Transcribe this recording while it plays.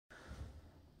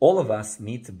All of us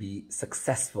need to be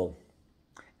successful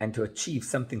and to achieve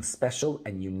something special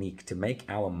and unique, to make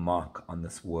our mark on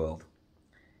this world.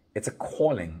 It's a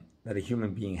calling that a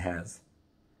human being has,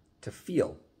 to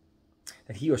feel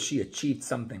that he or she achieved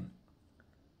something,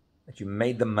 that you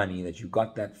made the money, that you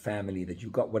got that family, that you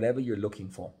got whatever you're looking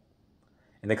for.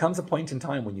 And there comes a point in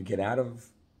time when you get out of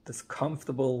this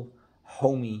comfortable,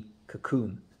 homey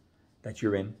cocoon that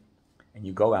you're in, and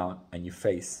you go out and you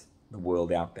face the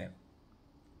world out there.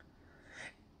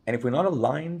 And if we're not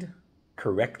aligned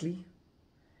correctly,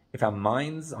 if our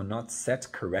minds are not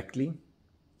set correctly,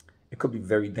 it could be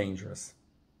very dangerous.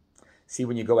 See,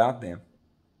 when you go out there,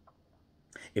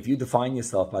 if you define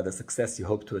yourself by the success you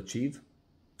hope to achieve,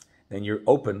 then you're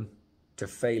open to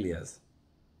failures,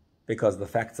 because the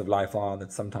facts of life are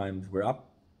that sometimes we're up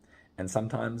and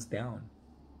sometimes down.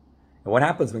 And what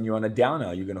happens when you're on a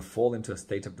downer? You're going to fall into a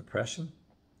state of depression.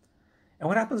 And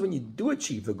what happens when you do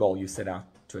achieve the goal you set out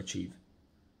to achieve?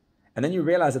 And then you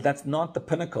realize that that's not the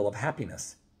pinnacle of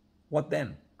happiness. What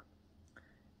then?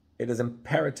 It is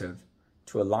imperative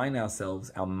to align ourselves,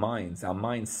 our minds, our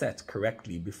mindset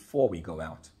correctly before we go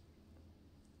out.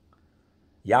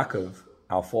 Yaakov,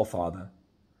 our forefather,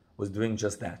 was doing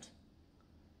just that.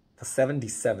 For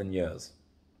 77 years,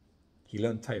 he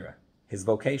learned Torah. His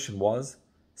vocation was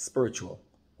spiritual.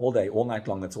 All day, all night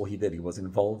long, that's all he did. He was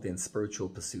involved in spiritual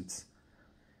pursuits.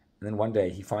 And then one day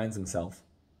he finds himself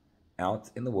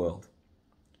out in the world,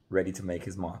 ready to make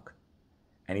his mark.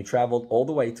 And he traveled all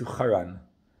the way to Haran.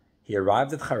 He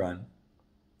arrived at Haran,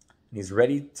 and he's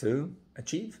ready to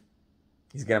achieve.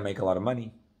 He's going to make a lot of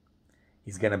money.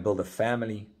 He's going to build a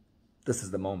family. This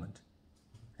is the moment.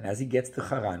 And as he gets to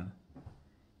Haran,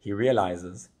 he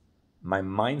realizes, my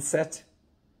mindset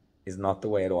is not the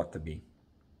way it ought to be.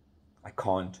 I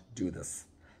can't do this.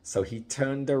 So he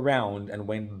turned around and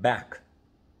went back.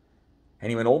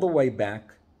 And he went all the way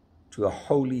back to a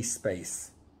holy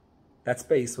space. That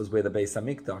space was where the Beis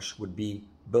HaMikdash would be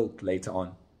built later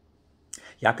on.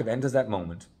 Yaakov enters that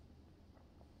moment,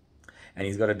 and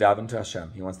he's got to daven to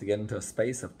Hashem. He wants to get into a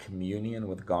space of communion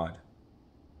with God.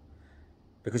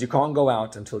 Because you can't go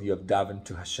out until you have davened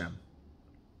to Hashem.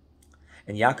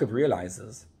 And Yaakov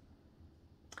realizes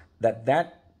that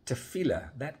tefillah,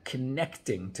 that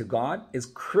connecting to God, is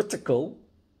critical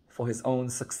for his own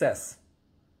success.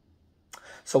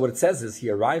 So what it says is, he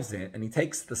arrives there and he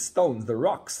takes the stones, the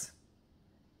rocks,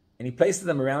 and he places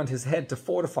them around his head to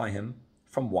fortify him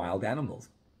from wild animals.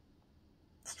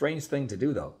 Strange thing to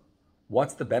do, though.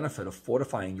 What's the benefit of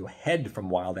fortifying your head from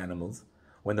wild animals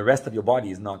when the rest of your body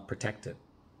is not protected?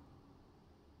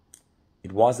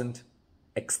 It wasn't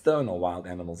external wild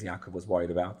animals Yaakov was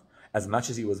worried about, as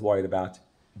much as he was worried about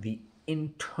the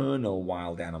internal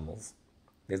wild animals.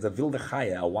 There's a wilde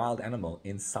chaya, a wild animal,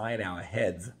 inside our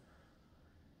heads.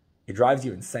 It drives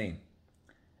you insane.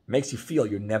 It makes you feel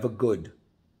you're never good,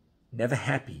 never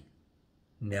happy,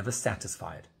 never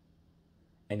satisfied.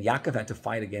 And Yaakov had to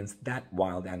fight against that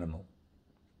wild animal.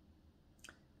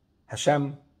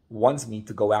 Hashem wants me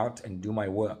to go out and do my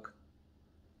work,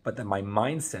 but that my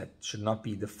mindset should not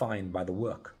be defined by the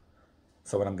work.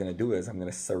 So what I'm going to do is I'm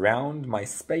going to surround my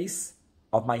space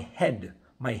of my head.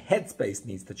 My head space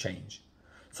needs to change.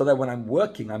 So that when I'm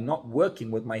working, I'm not working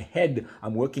with my head,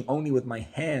 I'm working only with my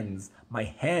hands. My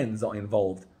hands are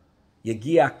involved.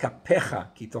 Yegia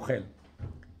kapecha ki tochel.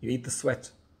 You eat the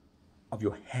sweat of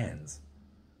your hands,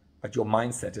 but your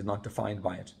mindset is not defined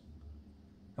by it.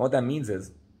 And what that means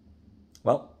is,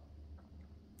 well,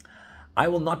 I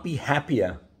will not be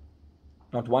happier,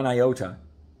 not one iota,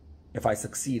 if I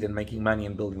succeed in making money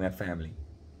and building that family.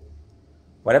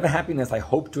 Whatever happiness I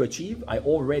hope to achieve, I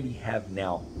already have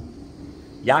now.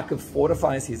 Yaakov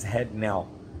fortifies his head now.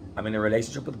 I'm in a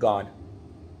relationship with God,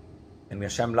 and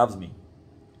Hashem loves me.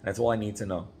 And that's all I need to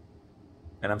know.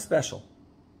 And I'm special.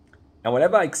 And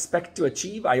whatever I expect to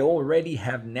achieve, I already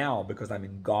have now, because I'm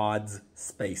in God's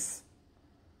space.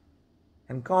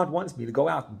 And God wants me to go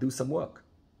out and do some work.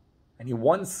 And He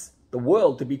wants the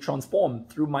world to be transformed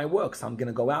through my work. So I'm going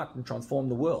to go out and transform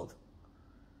the world.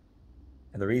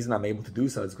 And the reason I'm able to do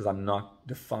so is because I'm not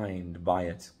defined by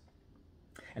it.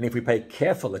 And if we pay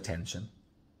careful attention,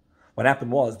 what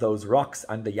happened was those rocks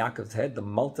under Yaakov's head, the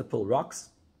multiple rocks,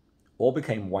 all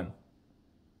became one.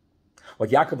 What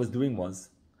Yaakov was doing was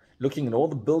looking at all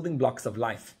the building blocks of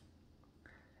life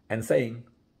and saying,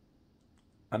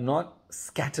 I'm not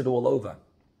scattered all over.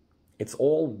 It's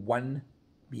all one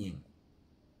being,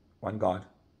 one God,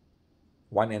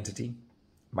 one entity.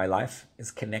 My life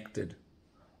is connected.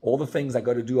 All the things I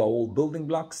got to do are all building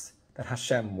blocks that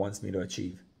Hashem wants me to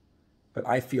achieve. But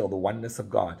I feel the oneness of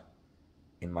God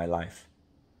in my life.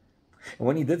 And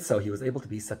when he did so, he was able to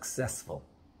be successful.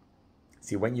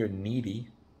 See, when you're needy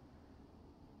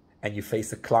and you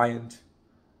face a client,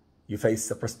 you face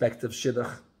a prospective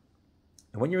shidduch,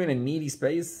 and when you're in a needy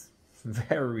space,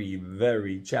 very,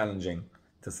 very challenging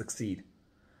to succeed.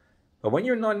 But when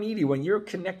you're not needy, when you're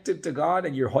connected to God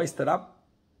and you're hoisted up,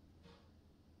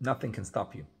 nothing can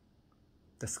stop you.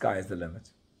 The sky is the limit.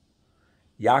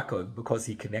 Yaakov, because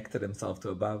he connected himself to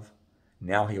above,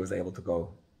 now he was able to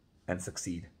go and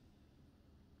succeed.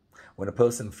 When a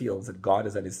person feels that God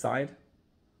is at his side,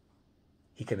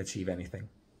 he can achieve anything.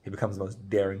 He becomes the most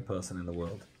daring person in the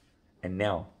world. And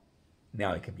now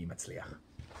he can be Metzliach.